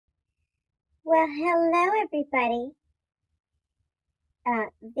Well, hello everybody.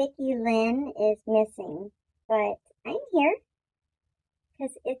 Vicky Lynn is missing, but I'm here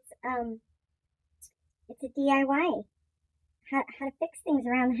because it's a DIY. How to fix things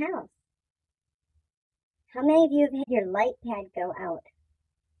around the house. How many of you have had your light pad go out?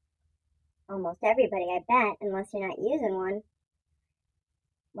 Almost everybody, I bet, unless you're not using one.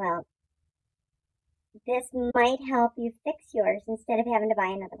 Well, this might help you fix yours instead of having to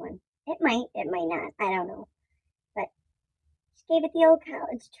buy another one. It might not, I don't know. But just gave it the old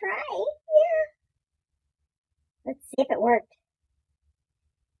college try. Yeah. Let's see if it worked.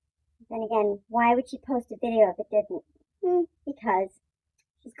 Then again, why would she post a video if it didn't? Because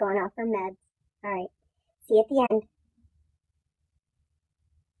she's going off her meds. Alright, see you at the end.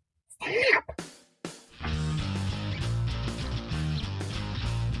 Stop!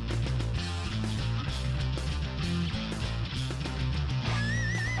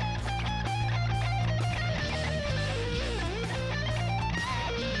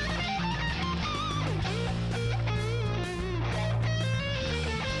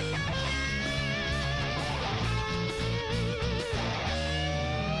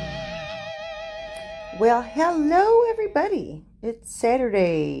 Well, hello everybody. It's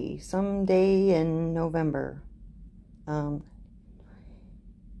Saturday, some day in November.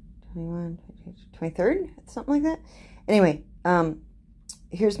 23rd, something like that. Anyway,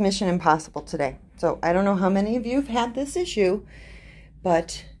 here's Mission Impossible today. So I don't know how many of you have had this issue,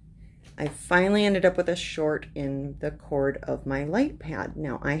 but I finally ended up with a short in the cord of my light pad.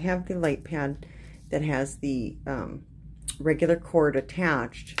 Now I have the light pad that has the regular cord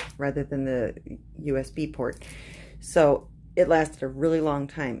attached rather than the USB port, so it lasted a really long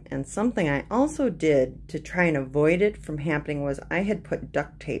time. And something I also did to try and avoid it from happening was I had put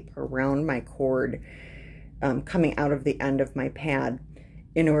duct tape around my cord coming out of the end of my pad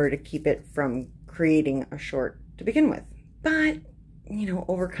in order to keep it from creating a short to begin with. But you know,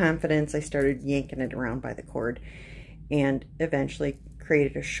 overconfidence, I started yanking it around by the cord and eventually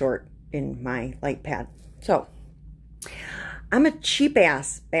created a short in my light pad. So I'm a cheap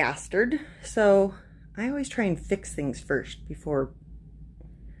ass bastard, so I always try and fix things first before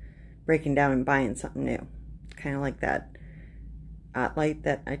breaking down and buying something new. It's kind of like that light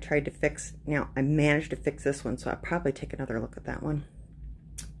that I tried to fix. Now, I managed to fix this one, so I'll probably take another look at that one.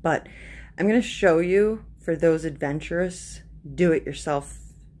 But I'm going to show you, for those adventurous, do-it-yourself,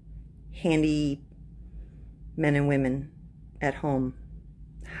 handy men and women at home,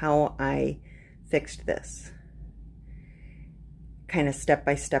 how I fixed this. Kind of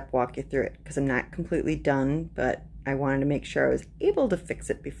step-by-step walk you through it, because I'm not completely done, but I wanted to make sure I was able to fix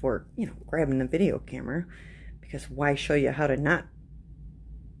it before, you know, grabbing the video camera, because why show you how to not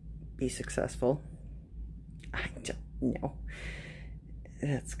be successful? I don't know.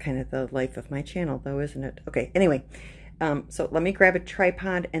 That's kind of the life of my channel, though, isn't it? Okay, anyway, so let me grab a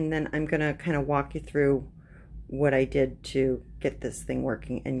tripod, and then I'm going to kind of walk you through what I did to get this thing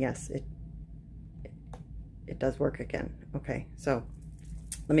working. And yes, it does work again. Okay, so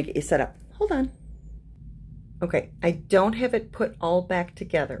let me get you set up. Hold on. Okay, I don't have it put all back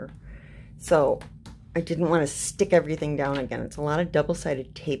together, so I didn't want to stick everything down again. It's a lot of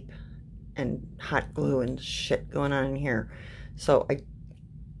double-sided tape and hot glue and shit going on in here. So I'm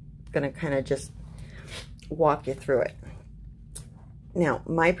gonna kind of just walk you through it. Now,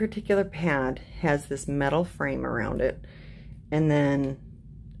 my particular pad has this metal frame around it, and then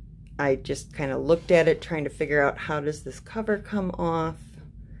I just kind of looked at it trying to figure out, how does this cover come off?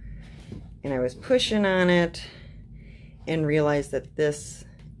 And I was pushing on it and realized that this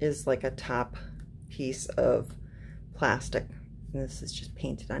is like a top piece of plastic. And this is just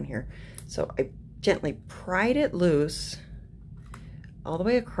painted on here. So I gently pried it loose all the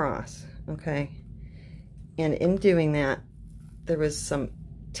way across, okay? And in doing that, there was some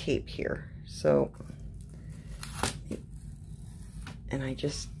tape here. So, and I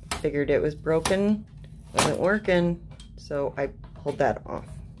just figured it was broken, wasn't working, so I pulled that off.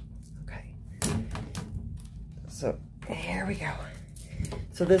 Okay, so here we go.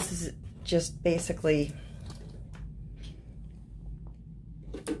 So this is just basically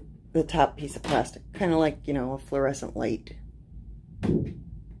the top piece of plastic, kind of like, you know, a fluorescent light,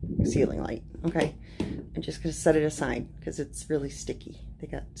 ceiling light. Okay, I'm just going to set it aside because it's really sticky. They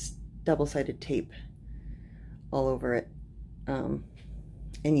got double-sided tape all over it.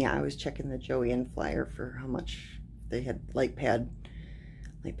 And yeah, I was checking the Joanne flyer for how much they had light pads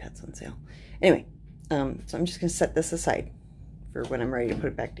on sale. Anyway, so I'm just going to set this aside for when I'm ready to put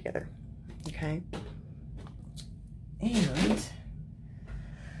it back together. Okay. And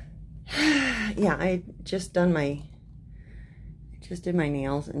yeah, I just done my just did my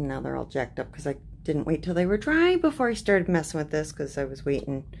nails and now they're all jacked up because I didn't wait till they were dry before I started messing with this because I was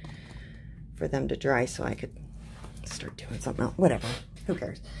waiting for them to dry so I could start doing something else. Whatever. Who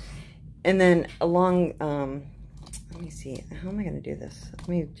cares? And then along, let me see. How am I going to do this? Let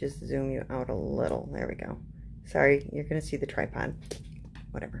me just zoom you out a little. There we go. Sorry, you're going to see the tripod.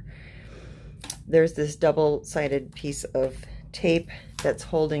 Whatever. There's this double-sided piece of tape that's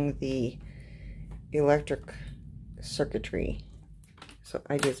holding the electric circuitry. So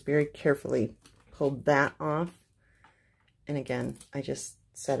I just very carefully pulled that off. And again, I just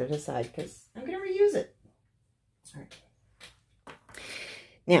set it aside because I'm going to reuse it. All right.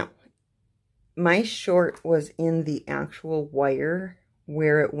 Now, my short was in the actual wire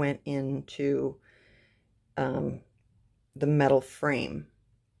where it went into the metal frame.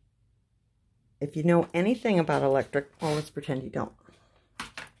 If you know anything about electric, well, let's pretend you don't.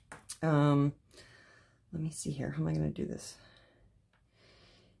 Let me see here. How am I going to do this?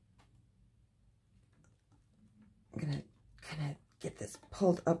 I'm going to kind of get this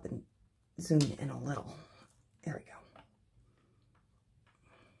pulled up and zoom in a little. There we go.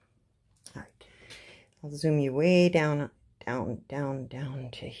 All right. I'll zoom you way down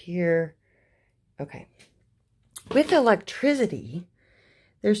to here. Okay. With electricity,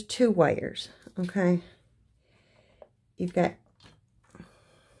 there's two wires, okay? You've got,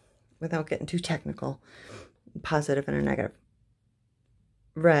 without getting too technical, positive and a negative.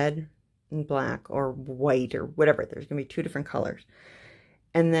 Red and black or white or whatever. There's going to be two different colors.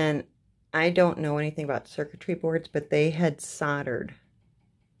 And then, I don't know anything about circuitry boards, but they had soldered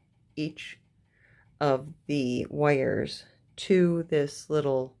each of the wires to this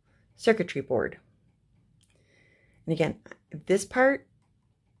little circuitry board. And again, this part,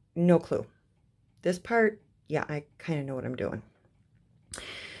 no clue. This part, yeah, I kind of know what I'm doing.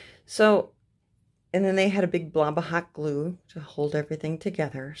 So, and then they had a big blob of hot glue to hold everything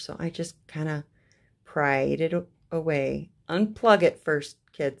together. So I just kind of pried it away. Unplug it first,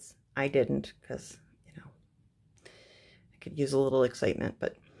 kids. I didn't because, you know, I could use a little excitement,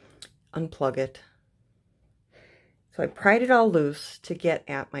 but unplug it. So I pried it all loose to get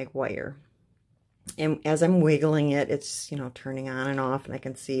at my wire. And as I'm wiggling it, it's, you know, turning on and off, and I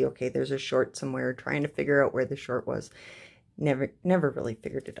can see, okay, there's a short somewhere, trying to figure out where the short was. Never really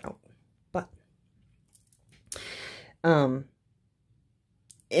figured it out. But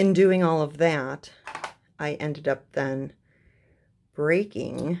in doing all of that, I ended up then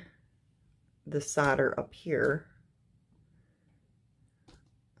breaking the solder up here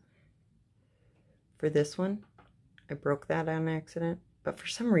for this one. I broke that on accident, but for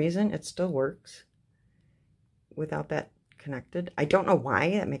some reason it still works without that connected. I don't know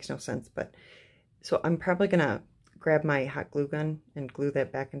why, that makes no sense, but so I'm probably gonna grab my hot glue gun and glue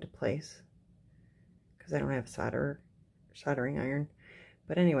that back into place because I don't have soldering iron.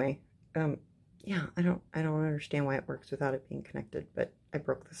 But anyway, yeah, I don't understand why it works without it being connected, but I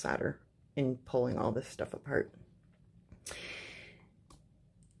broke the solder in pulling all this stuff apart.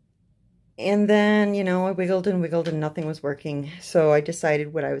 And then, you know, I wiggled and wiggled and nothing was working. So I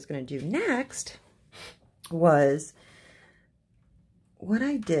decided what I was going to do next was what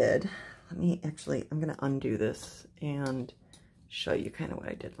I did. Let me actually, I'm going to undo this and show you kind of what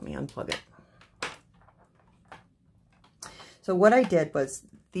I did. Let me unplug it. So what I did was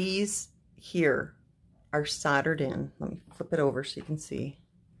these here are soldered in. Let me flip it over so you can see.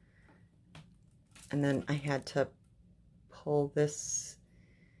 And then I had to pull this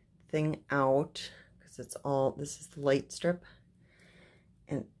thing out because it's all, this is the light strip,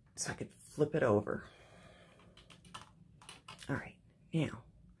 and so I could flip it over. All right, now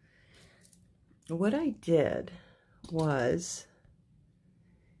what I did was,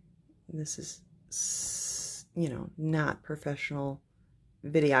 this is, you know, not professional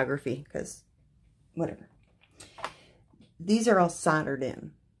videography because whatever. These are all soldered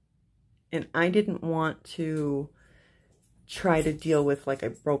in, and I didn't want to try to deal with, like I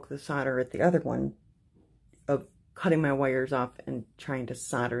broke the solder at the other one, of cutting my wires off and trying to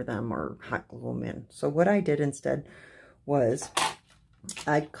solder them or hot glue them in. So what I did instead was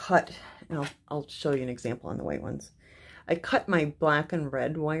I cut, and I'll show you an example on the white ones. I cut my black and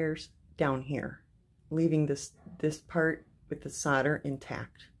red wires down here, leaving this part with the solder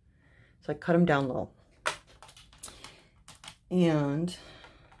intact. So I cut them down low. And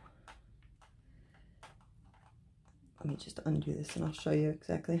let me just undo this and I'll show you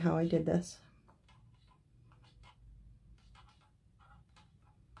exactly how I did this.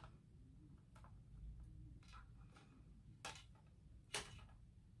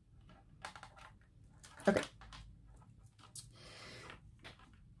 Okay.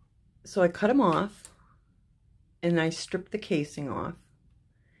 So I cut them off and I stripped the casing off.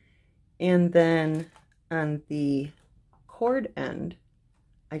 And then on the cord end,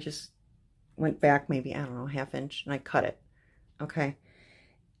 I just went back maybe, I don't know, 1/2 inch, and I cut it, okay,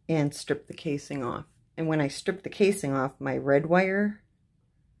 and stripped the casing off. And when I stripped the casing off, my red wire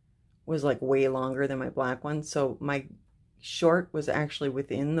was like way longer than my black one, so my short was actually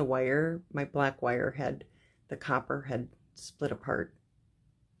within the wire. My black wire had, the copper had split apart,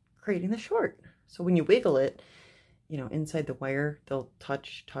 creating the short. So when you wiggle it, you know, inside the wire, they'll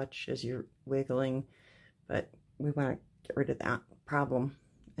touch as you're wiggling, but we want to get rid of that problem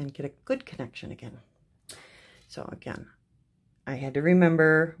and get a good connection again. So again, I had to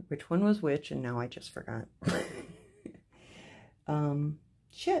remember which one was which, and now I just forgot.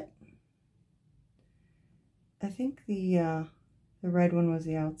 Shit. I think the red one was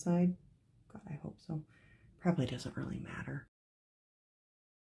the outside. God, I hope so. Probably doesn't really matter.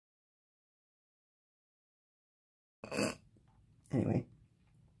 Anyway,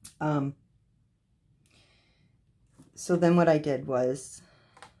 so then what I did was,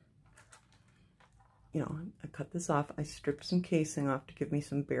 you know, I cut this off. I stripped some casing off to give me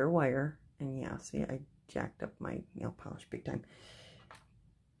some bare wire. And yeah, see, I jacked up my nail polish big time.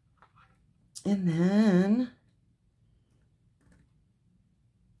 And then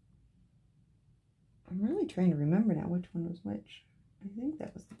I'm really trying to remember now which one was which. I think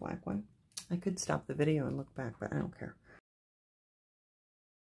that was the black one. I could stop the video and look back, but I don't care.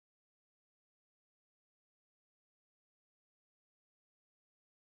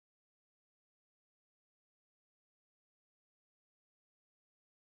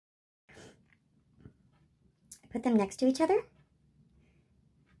 Put them next to each other.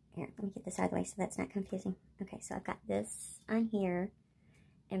 Here, let me get this out of the way so that's not confusing. Okay, so I've got this on here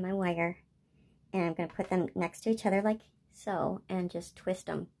and my wire, and I'm going to put them next to each other like so, and just twist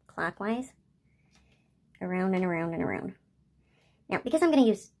them clockwise around and around and around. Now, because I'm going to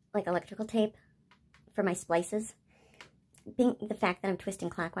use like electrical tape for my splices, being the fact that I'm twisting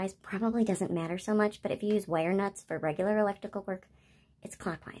clockwise probably doesn't matter so much, but if you use wire nuts for regular electrical work, it's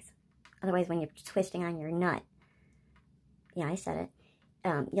clockwise. Otherwise, when you're twisting on your nut, yeah, I said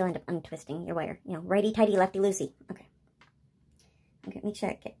it, you'll end up untwisting your wire. You know, righty-tighty, lefty-loosey. Okay. Okay, make sure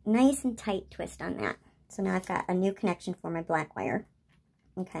I get nice and tight twist on that. So now I've got a new connection for my black wire.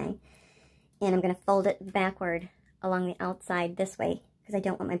 Okay. And I'm going to fold it backward along the outside this way, because I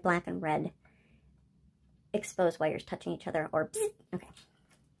don't want my black and red exposed wires touching each other, or psst. Okay.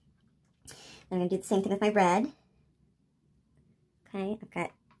 I'm going to do the same thing with my red. Okay, I've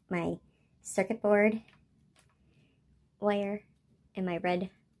got my circuit board wire and my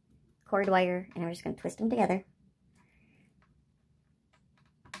red cord wire, and I'm just going to twist them together.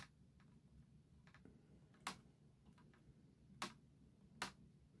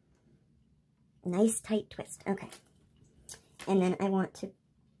 Nice tight twist. Okay. And then I want to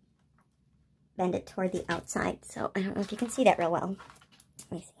bend it toward the outside. So I don't know if you can see that real well.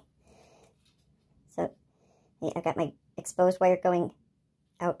 Let me see. So yeah, I've got my exposed wire going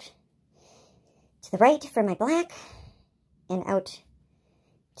out to the right for my black and out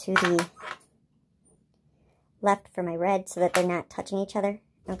to the left for my red, so that they're not touching each other.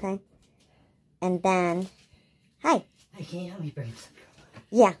 Okay. And then, hi. I can't help you bring some.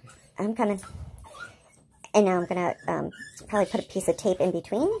 Yeah, I'm coming. And now I'm going to probably put a piece of tape in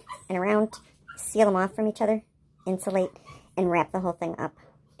between and around, seal them off from each other, insulate, and wrap the whole thing up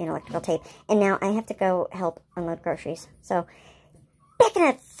in electrical tape. And now I have to go help unload groceries. So, back in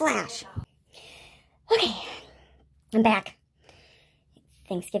a flash. Okay, I'm back.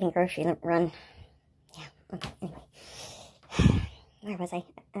 Thanksgiving grocery run. Yeah, okay, anyway. Where was I?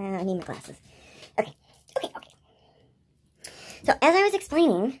 I need my glasses. Okay. So, as I was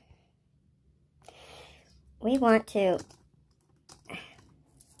explaining, we want to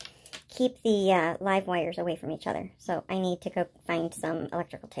keep the live wires away from each other. So I need to go find some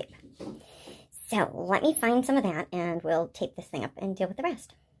electrical tape. So let me find some of that, and we'll tape this thing up and deal with the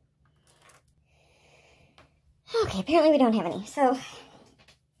rest. Okay, apparently we don't have any. So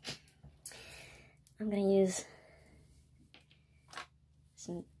I'm going to use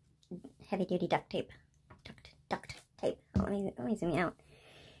some heavy-duty duct tape. Duct tape. Oh, let me zoom you out.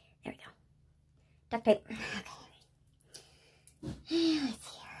 There we go. Duct tape. Okay. Let's see here.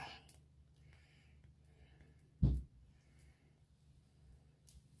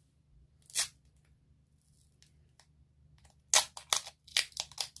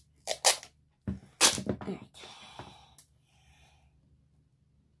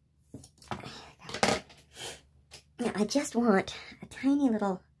 All right. Now I just want a tiny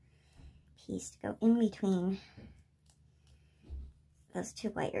little piece to go in between those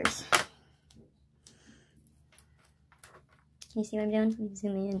two wires. Can you see what I'm doing? Let me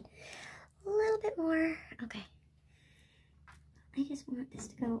zoom in a little bit more. Okay. I just want this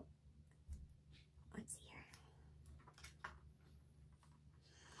to go, let's see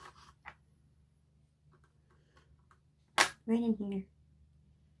here. Right in here.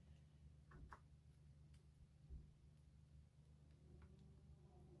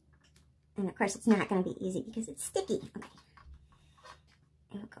 And of course it's not going to be easy because it's sticky. Okay.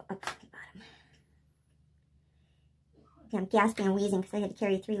 And we'll go up to the bottom. Yeah, I'm gasping and wheezing because I had to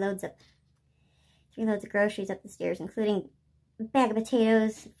carry 3 loads of groceries up the stairs, including a bag of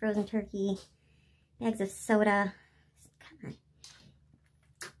potatoes, frozen turkey, bags of soda. Come on.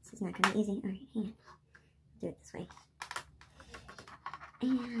 This is not going to be easy. All right, hang on. I'll do it this way.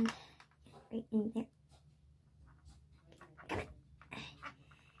 And right in there. Come on.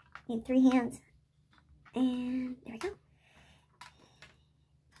 Need 3 hands. And there we go.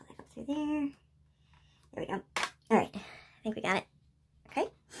 Pull that up through there. There we go. All right. I think we got it. Okay.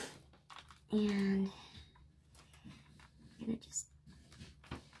 And I'm going to just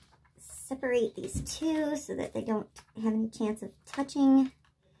separate these 2 so that they don't have any chance of touching.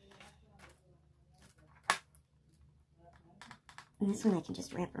 And this one I can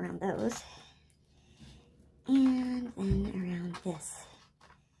just wrap around those. And then around this.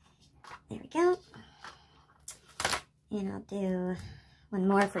 There we go. And I'll do one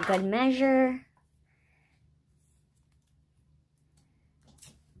more for good measure.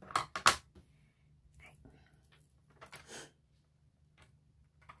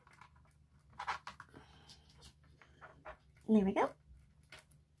 And there we go.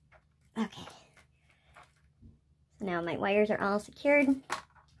 Okay. So now my wires are all secured.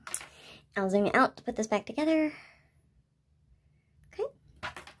 I'll zoom out to put this back together. Okay.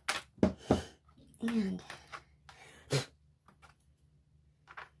 And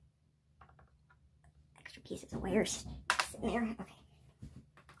extra pieces of wires sitting there. Okay.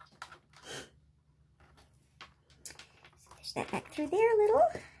 Push that back through there a little.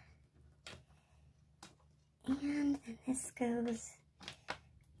 And then this goes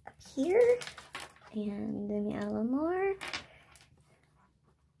up here. And zoom me out a little more.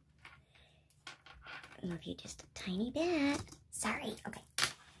 Move you just a tiny bit. Sorry. Okay.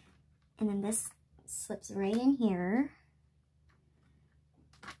 And then this slips right in here.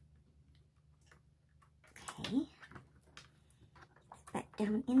 Okay. Back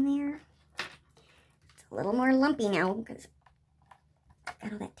down in there. It's a little more lumpy now because I've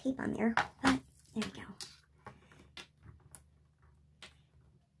got all that tape on there. But there we go.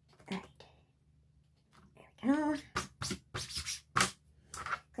 Go.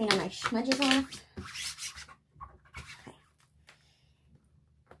 Clean all my smudges off. Okay.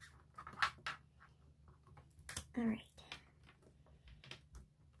 Alright.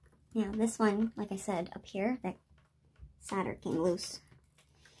 Now this one, like I said, up here, that solder came loose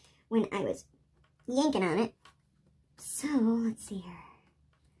when I was yanking on it. So, let's see here.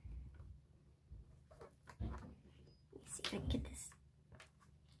 Let's see if I can get this.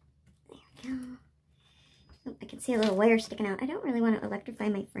 There we go. Oh, I can see a little wire sticking out. I don't really want to electrify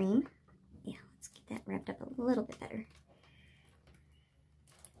my frame. Yeah, let's get that wrapped up a little bit better.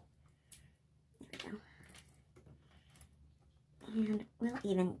 There we go. And we'll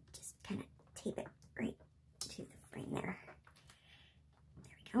even just kind of tape it right to the frame there.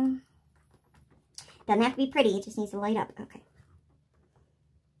 There we go. Doesn't have to be pretty, it just needs to light up. Okay.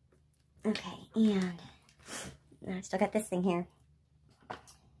 Okay, and now I still got this thing here that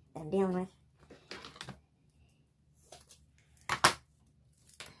I'm dealing with.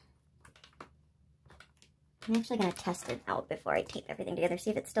 I'm actually going to test it out before I tape everything together, see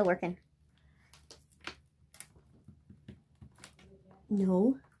if it's still working.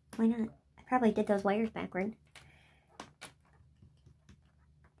 No, why not? I probably did those wires backward.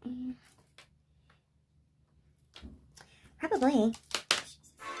 Probably.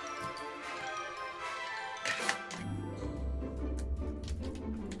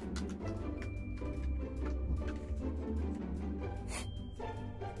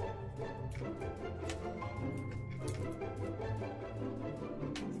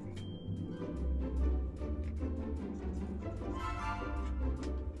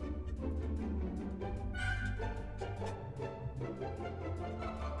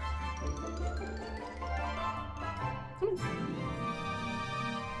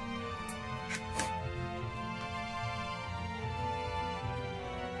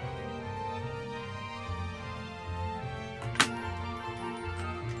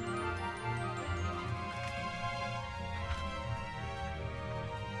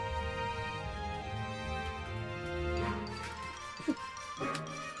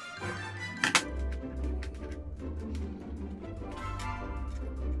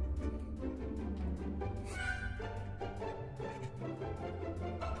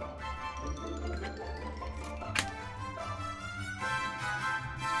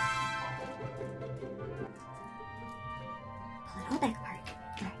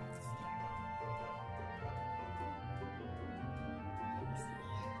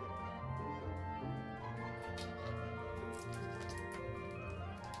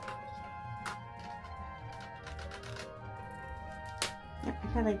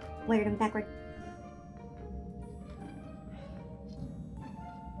 probably wired them backward.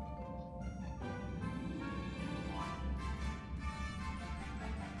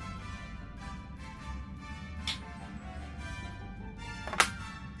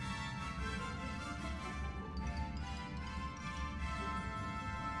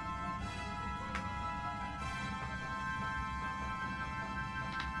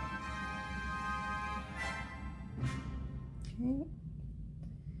 Okay.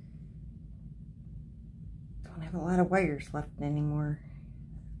 Don't have a lot of wires left anymore.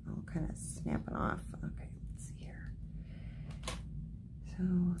 All kind of snapping off. Okay, let's see here. So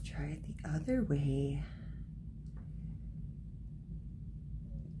we'll try it the other way.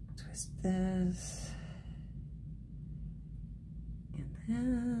 Twist this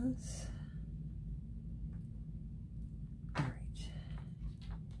and this. All right.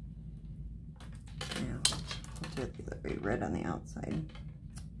 Now we'll do it the other way, red on the outside.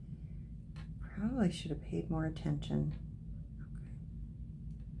 Probably should have paid more attention.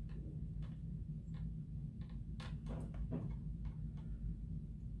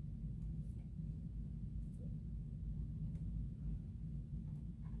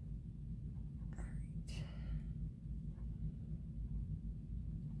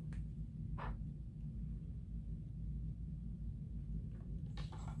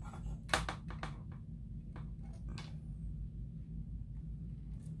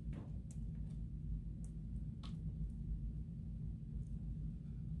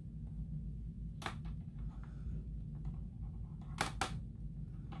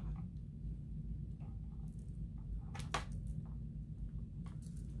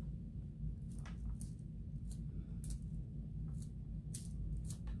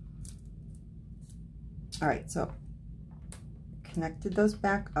 All right, so connected those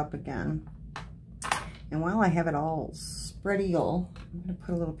back up again. And while I have it all spread eagle, I'm gonna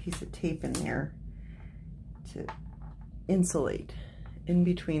put a little piece of tape in there to insulate in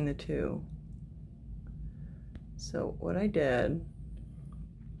between the two. So what I did,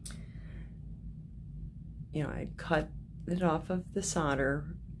 you know, I cut it off of the solder,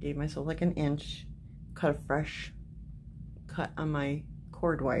 gave myself like an inch, cut a fresh cut on my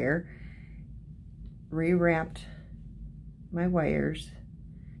cord wire, rewrapped my wires,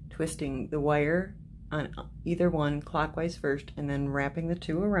 twisting the wire on either one clockwise first and then wrapping the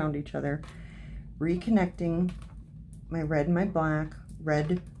two around each other, reconnecting my red and my black,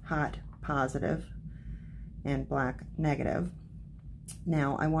 red hot positive and black negative.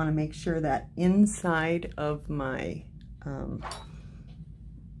 Now I want to make sure that inside of my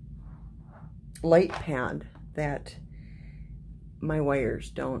light pad that my wires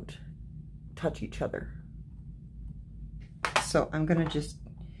don't touch each other. So I'm gonna just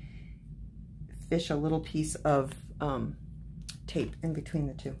fish a little piece of tape in between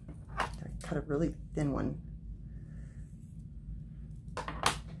the two. I cut a really thin one.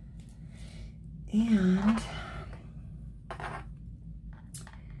 And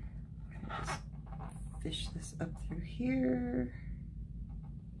just fish this up through here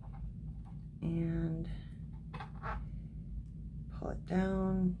and pull it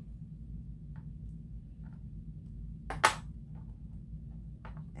down.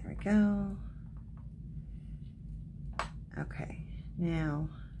 There we go. Okay, now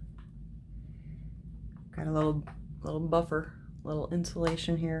got a little buffer, little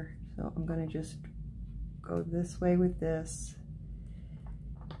insulation here. So I'm gonna just go this way with this,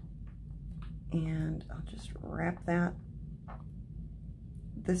 and I'll just wrap that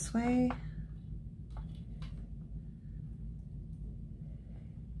this way.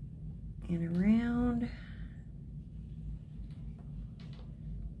 And around.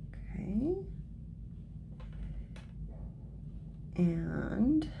 Okay.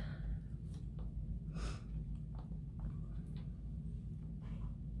 And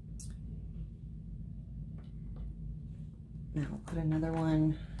now I'll put another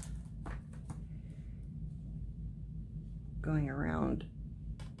one going around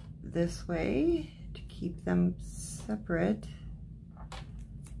this way to keep them separate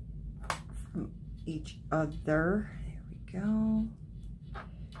from each other. There we go.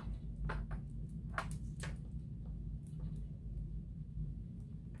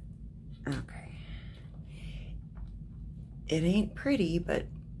 Okay. It ain't pretty, but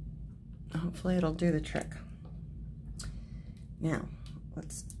hopefully it'll do the trick. Now,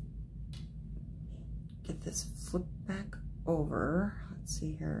 let's get this flipped back over. Let's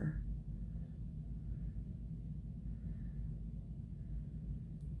see here.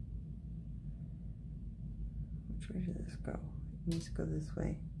 Which way does this go? It needs to go this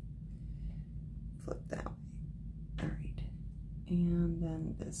way. Flip that way. All right. And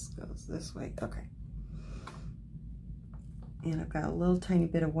then this goes this way. Okay. And I've got a little tiny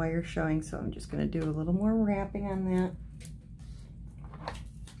bit of wire showing, so I'm just going to do a little more wrapping on that.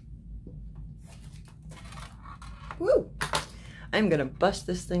 Woo! I'm going to bust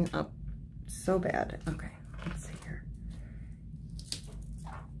this thing up so bad. Okay, let's see here.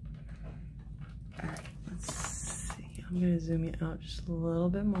 All right, let's see. I'm going to zoom you out just a little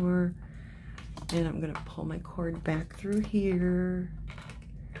bit more. And I'm going to pull my cord back through here.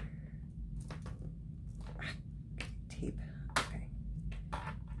 Tape. Okay.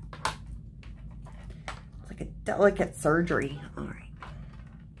 It's like a delicate surgery. All right.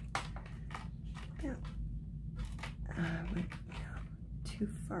 Yeah. Went too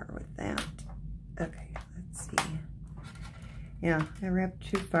far with that. Okay, let's see. Yeah, I wrapped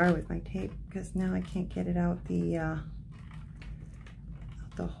too far with my tape because now I can't get it out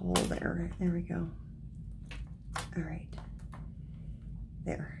the hole there. There we go. All right.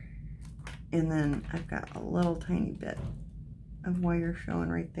 There. And then I've got a little tiny bit of wire showing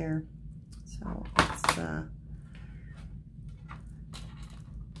right there. So let's let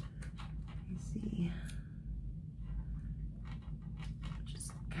me see.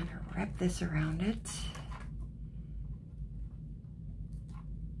 Just kind of wrap this around it.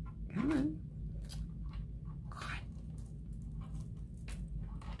 Come on.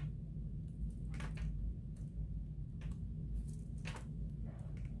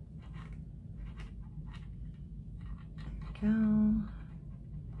 Go.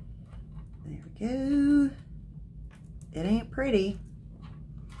 There we go. It ain't pretty.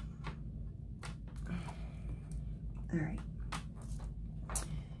 All right.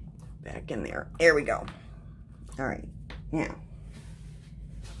 Back in there. There we go. All right. Now,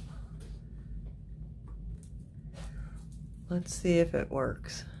 let's see if it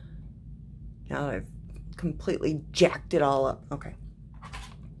works. Now that I've completely jacked it all up. Okay.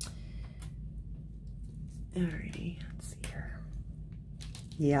 Alrighty.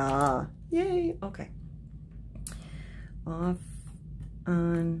 Yeah, yay, okay. Off,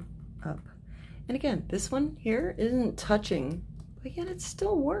 on, up. And again, this one here isn't touching, but yet it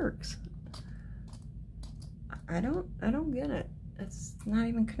still works. I don't get it. It's not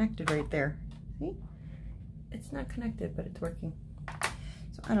even connected right there. See? It's not connected, but it's working.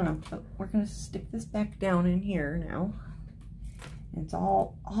 So I don't know, but we're gonna stick this back down in here now. And it's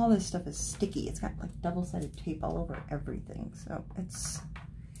all this stuff is sticky. It's got like double-sided tape all over everything. So it's,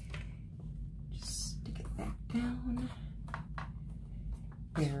 just stick it back down.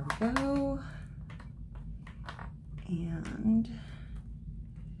 There we go. And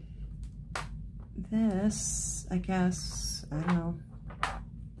this, I guess, I don't know.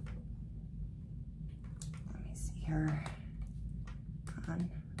 Let me see here. On,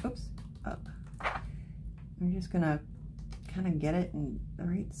 oops, up. I'm just gonna kind of get it in the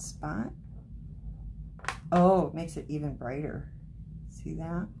right spot. Oh, it makes it even brighter. See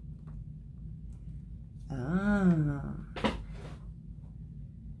that? Ah.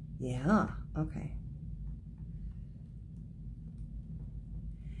 Yeah, okay.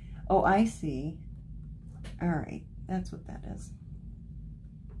 Oh, I see. All right, that's what that is.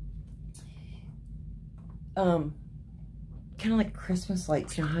 Kind of like Christmas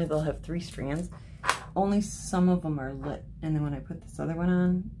lights, you know how they'll have 3 strands? Only some of them are lit, and then when I put this other one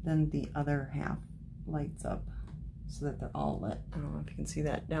on, then the other half lights up so that they're all lit. I don't know if you can see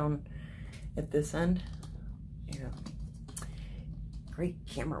that down at this end. Yeah. Great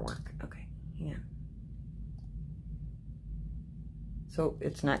camera work. Okay, hang on. So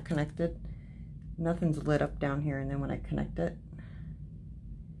it's not connected. Nothing's lit up down here, and then when I connect it,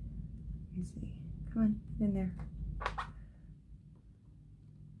 let me see. Come on, get in there.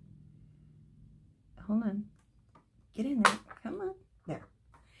 Hold on. Get in there. Come on. There.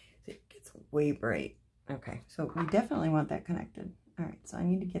 See, it gets way bright. Okay, so we definitely want that connected. All right, so I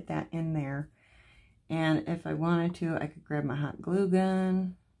need to get that in there. And if I wanted to, I could grab my hot glue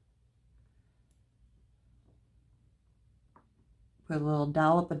gun. Put a little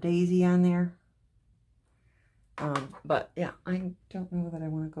dollop of daisy on there. But yeah, I don't know that I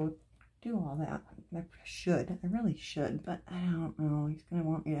want to go do all that. I should. I really should, but I don't know. He's going to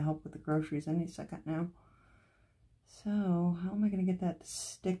want me to help with the groceries any second now. So, how am I going to get that to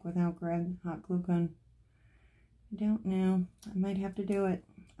stick without grabbing hot glue gun? I don't know. I might have to do it.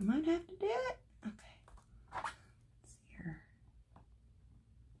 I might have to do it. Okay. Let's see here.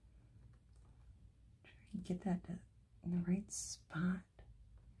 Try and get that in the right spot.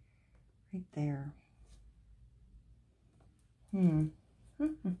 Right there.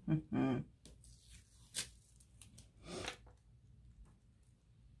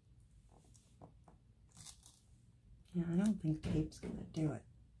 Yeah, I don't think tape's going to do it.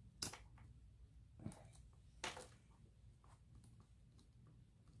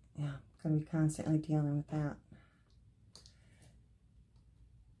 Yeah, I'm going to be constantly dealing with that.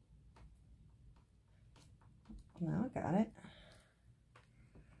 Now I got it.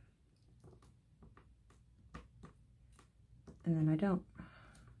 And then I don't.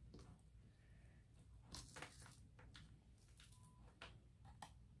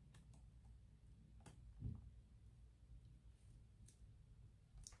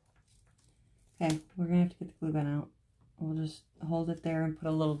 Okay, we're going to have to get the glue gun out. We'll just hold it there and put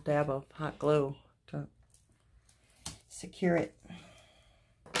a little dab of hot glue to secure it.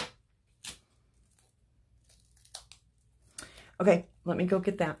 Okay, let me go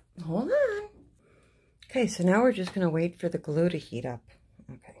get that. Hold on. Okay, so now we're just going to wait for the glue to heat up.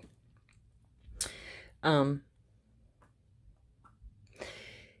 Okay.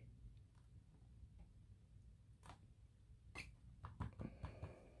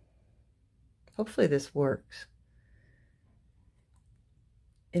 Hopefully this works.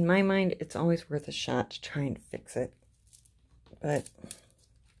 In my mind, it's always worth a shot to try and fix it. But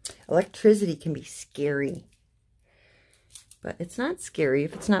electricity can be scary. But it's not scary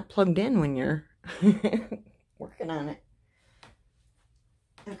if it's not plugged in when you're working on it.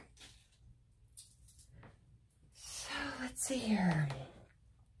 Okay. So let's see here.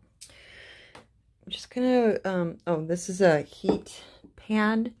 I'm just gonna, oh, this is a heat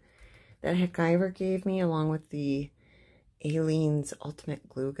pad that Heckiver gave me along with the Aleene's Ultimate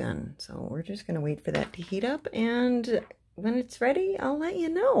Glue Gun. So we're just gonna wait for that to heat up, and when it's ready, I'll let you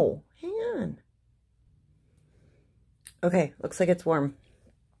know. Hang on. Okay, looks like it's warm.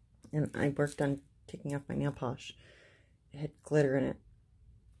 And I worked on taking off my nail polish. It had glitter in it.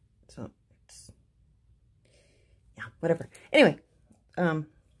 So it's, yeah, whatever. Anyway, we're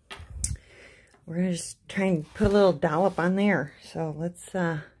gonna just try and put a little dollop on there. So let's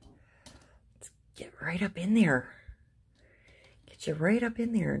get right up in there. Get you right up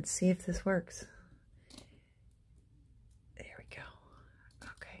in there and see if this works. There we go.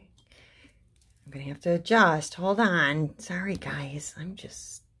 Okay. I'm gonna have to adjust. Hold on. Sorry guys. I'm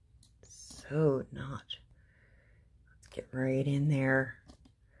just so not. Let's get right in there.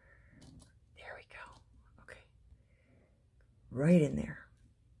 There we go. Okay. Right in there.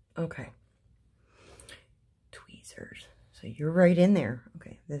 Okay. Tweezers. So you're right in there.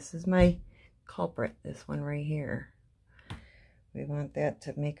 Okay. This is my culprit, this one right here. We want that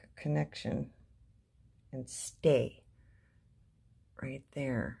to make a connection and stay right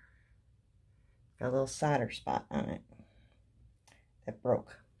there. Got a little solder spot on it that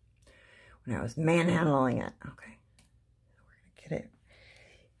broke when I was manhandling it. Okay, so we're gonna get it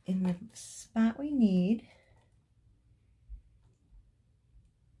in the spot we need.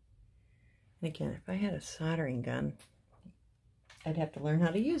 And again, if I had a soldering gun, I'd have to learn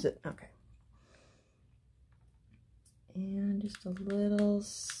how to use it. Okay. And just a little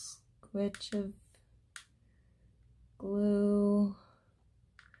squitch of glue.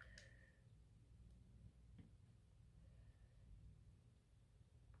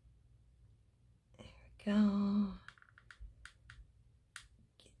 There we go.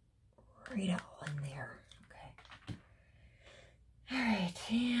 Get right all in there. Okay. All right,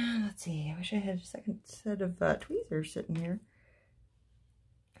 and let's see. I wish I had a second set of tweezers sitting here.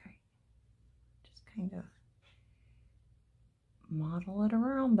 All right. Just kind of model it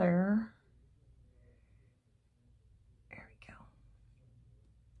around there. There we go.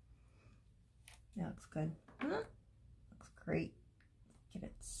 That looks good. Huh? Looks great. Get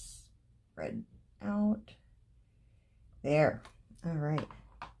it spread out. There. All right.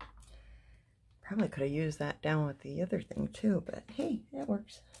 Probably could have used that down with the other thing too, but hey, that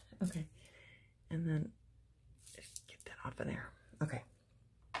works. Okay. And then just get that off of there. Okay.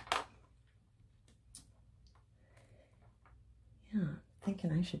 Yeah, I'm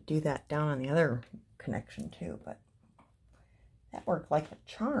thinking I should do that down on the other connection too, but that worked like a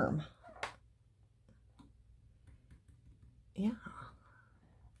charm. Yeah.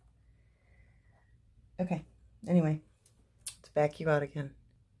 Okay, anyway, let's back you out again.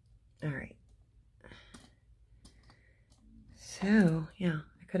 All right. So, yeah,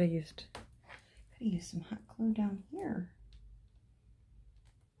 I could have used some hot glue down here.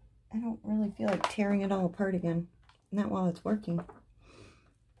 I don't really feel like tearing it all apart again. Not while it's working. All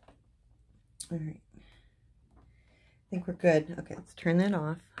right. I think we're good. Okay, let's turn that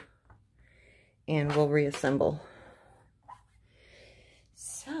off. And we'll reassemble.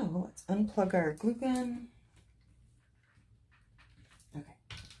 So, let's unplug our glue gun. Okay.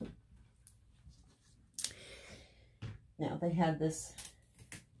 Now, they had this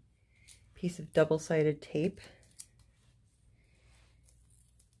piece of double-sided tape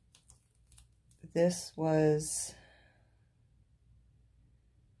this was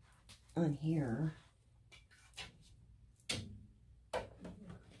on here.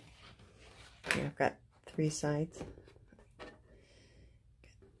 Okay, I've got 3 sides.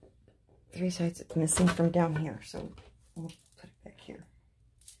 Three sides it's missing from down here, so we'll put it back here.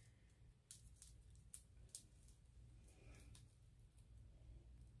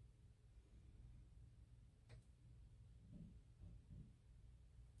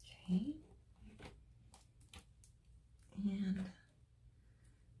 Okay. And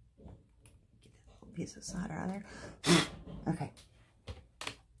get that little piece of solder out of there. Okay.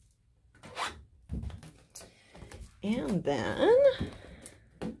 And then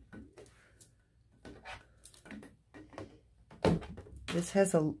this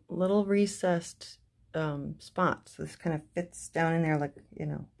has a little recessed spot, so this kind of fits down in there like, you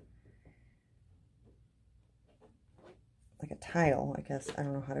know, like a tile, I guess. I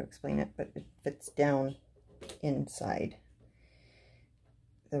don't know how to explain it, but it fits down inside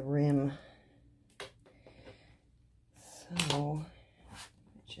the rim. So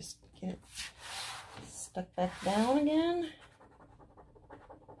just get it stuck back down again.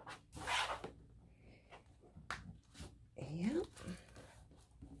 Yep.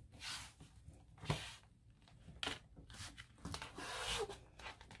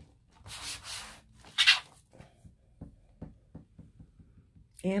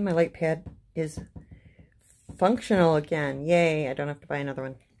 And my light pad is functional again. Yay, I don't have to buy another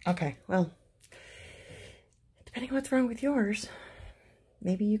one. Okay, well, depending on what's wrong with yours,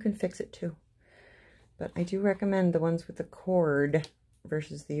 maybe you can fix it too. But I do recommend the ones with the cord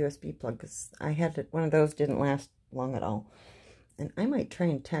versus the USB plug, because I had one of those, didn't last long at all. And I might try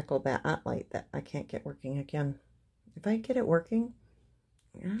and tackle that light that I can't get working again. If I get it working,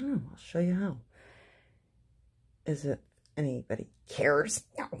 I don't know, I'll show you how. Is it anybody cares?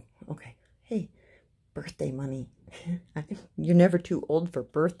 No. Okay. Hey, birthday money. You're never too old for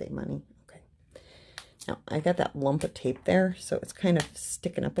birthday money. Okay. Now, I got that lump of tape there, so it's kind of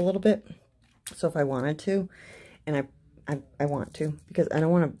sticking up a little bit. So if I wanted to, and I want to, because I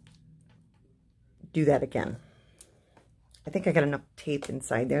don't want to do that again. I think I got enough tape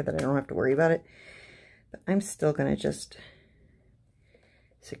inside there that I don't have to worry about it. But I'm still going to just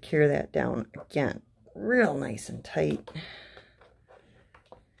secure that down again. Real nice and tight.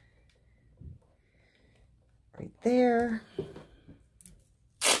 Right there.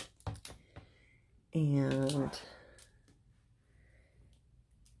 And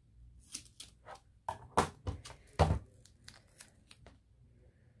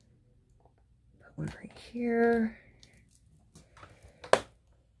put one right here.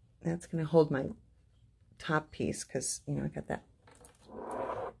 That's going to hold my top piece because, you know, I got that.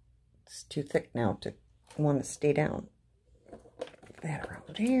 It's too thick now to want to stay down. Put that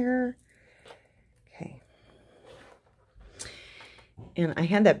around here. Okay. And I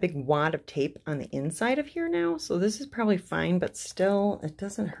had that big wad of tape on the inside of here now, so this is probably fine, but still, it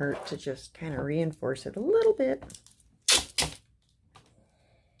doesn't hurt to just kind of reinforce it a little bit.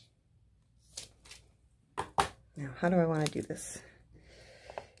 Now, how do I want to do this?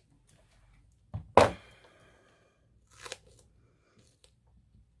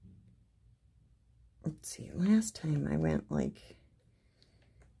 Let's see, last time I went like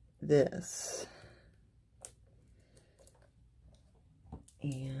this.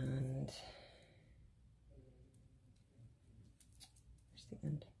 And where's the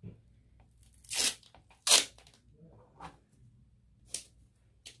end?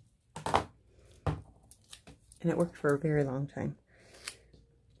 And it worked for a very long time.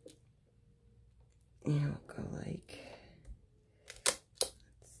 And I'll go like,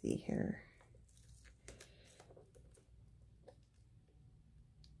 let's see here.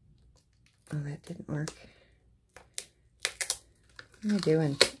 Oh, that didn't work. What am I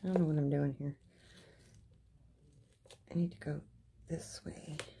doing? I don't know what I'm doing here. I need to go this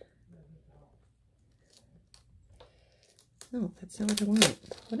way. No, that's not what I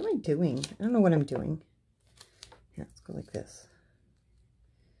want. What am I doing? I don't know what I'm doing. Yeah, let's go like this.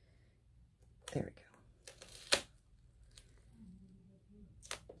 There we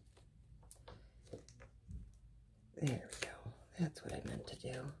go. There we go. That's what I meant to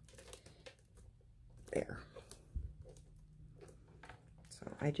do. There. So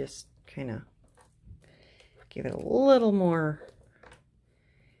I just kind of give it a little more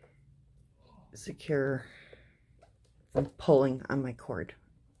secure from pulling on my cord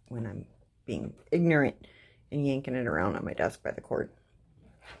when I'm being ignorant and yanking it around on my desk by the cord.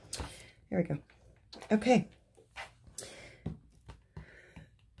 There we go. Okay.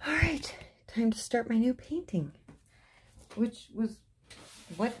 All right. Time to start my new painting, which was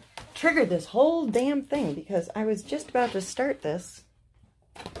what triggered this whole damn thing because I was just about to start this.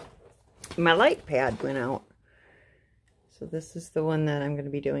 My light pad went out. So this is the one that I'm going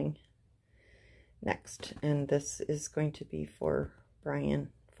to be doing next. And this is going to be for Brian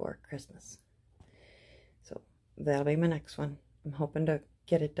for Christmas. So that'll be my next one. I'm hoping to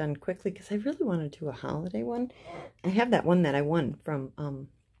get it done quickly because I really want to do a holiday one. I have that one that I won from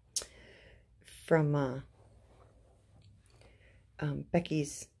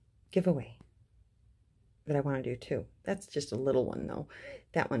Becky's giveaway that I want to do too. That's just a little one though.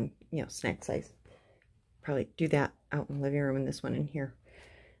 That one, you know, snack size. Probably do that out in the living room and this one in here.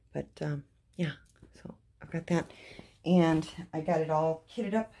 But yeah, so I've got that. And I got it all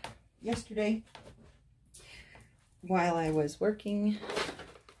kitted up yesterday while I was working.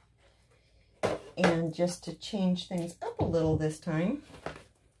 And just to change things up a little this time,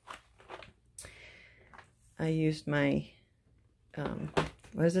 I used my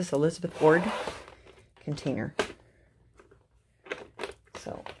what is this, Elizabeth Ward container.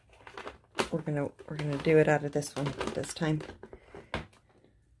 So we're gonna do it out of this one this time,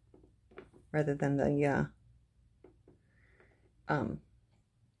 rather than the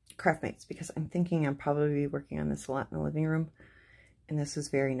Craftmates, because I'm thinking I'll probably be working on this a lot in the living room, and this is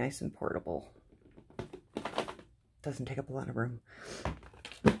very nice and portable. Doesn't take up a lot of room.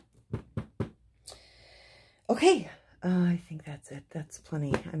 Okay. I think that's it. That's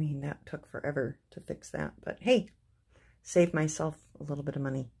plenty. I mean, that took forever to fix that. But hey, saved myself a little bit of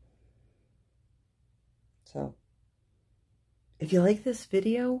money. So, if you like this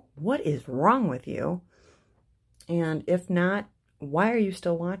video, what is wrong with you? And if not, why are you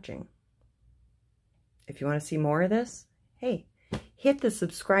still watching? If you want to see more of this, hey, hit the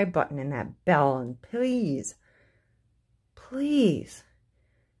subscribe button and that bell. And please, please,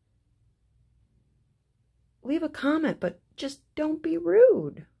 leave a comment, but just don't be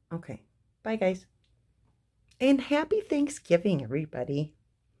rude. Okay, bye guys. And happy Thanksgiving, everybody.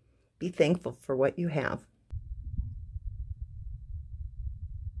 Be thankful for what you have.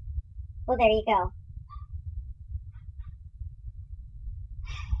 Well, there you go.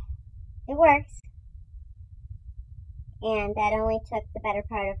 It works. And that only took the better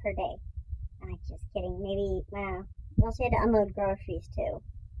part of her day. I'm just kidding. Maybe, well, she had to unload groceries too.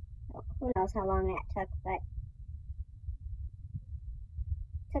 Who knows how long that took, but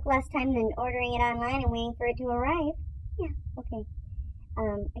took less time than ordering it online and waiting for it to arrive. Yeah, okay.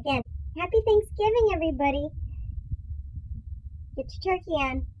 Again, happy Thanksgiving, everybody. Get your turkey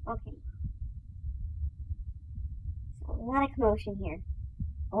on. Okay. So, a lot of commotion here.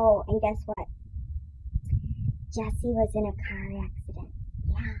 Oh, and guess what? Jesse was in a car accident.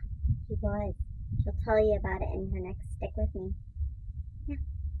 Yeah, he was. She'll tell you about it in her next Stick With Me. Yeah,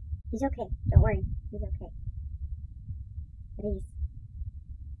 he's okay. Don't worry. He's okay. But he's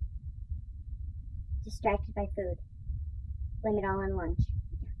distracted by food. Blame it all on lunch.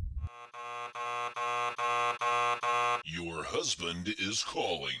 Your husband is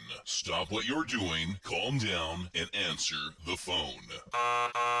calling. Stop what you're doing, calm down, and answer the phone.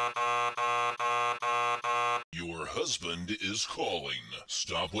 Your husband is calling.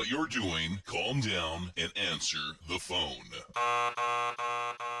 Stop what you're doing, calm down, and answer the phone.